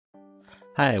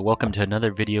Hi, welcome to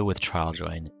another video with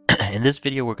TrialJoin. In this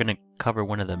video, we're going to cover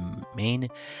one of the main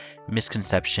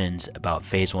misconceptions about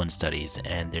phase 1 studies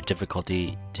and their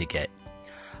difficulty to get.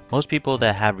 Most people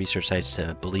that have research sites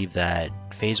believe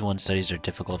that phase 1 studies are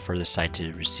difficult for the site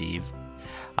to receive.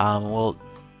 Well,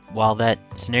 while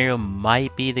that scenario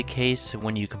might be the case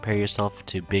when you compare yourself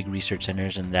to big research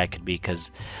centers, and that could be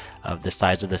because of the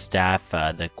size of the staff,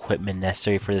 the equipment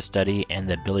necessary for the study, and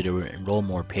the ability to enroll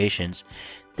more patients,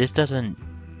 this doesn't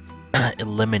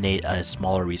eliminate a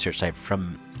smaller research site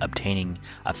from obtaining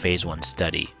a phase 1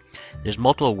 study. There's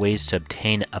multiple ways to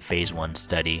obtain a phase 1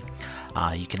 study.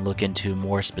 You can look into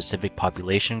more specific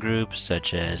population groups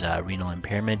such as renal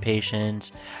impairment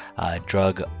patients,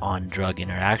 drug-on-drug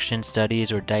interaction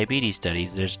studies, or diabetes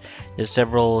studies. There's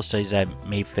several studies that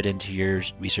may fit into your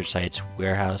research site's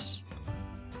warehouse,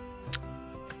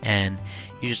 and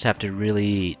you just have to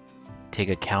really take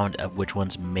account of which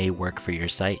ones may work for your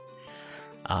site.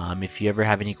 If you ever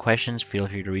have any questions, feel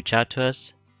free to reach out to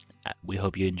us. We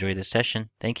hope you enjoy this session.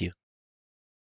 Thank you.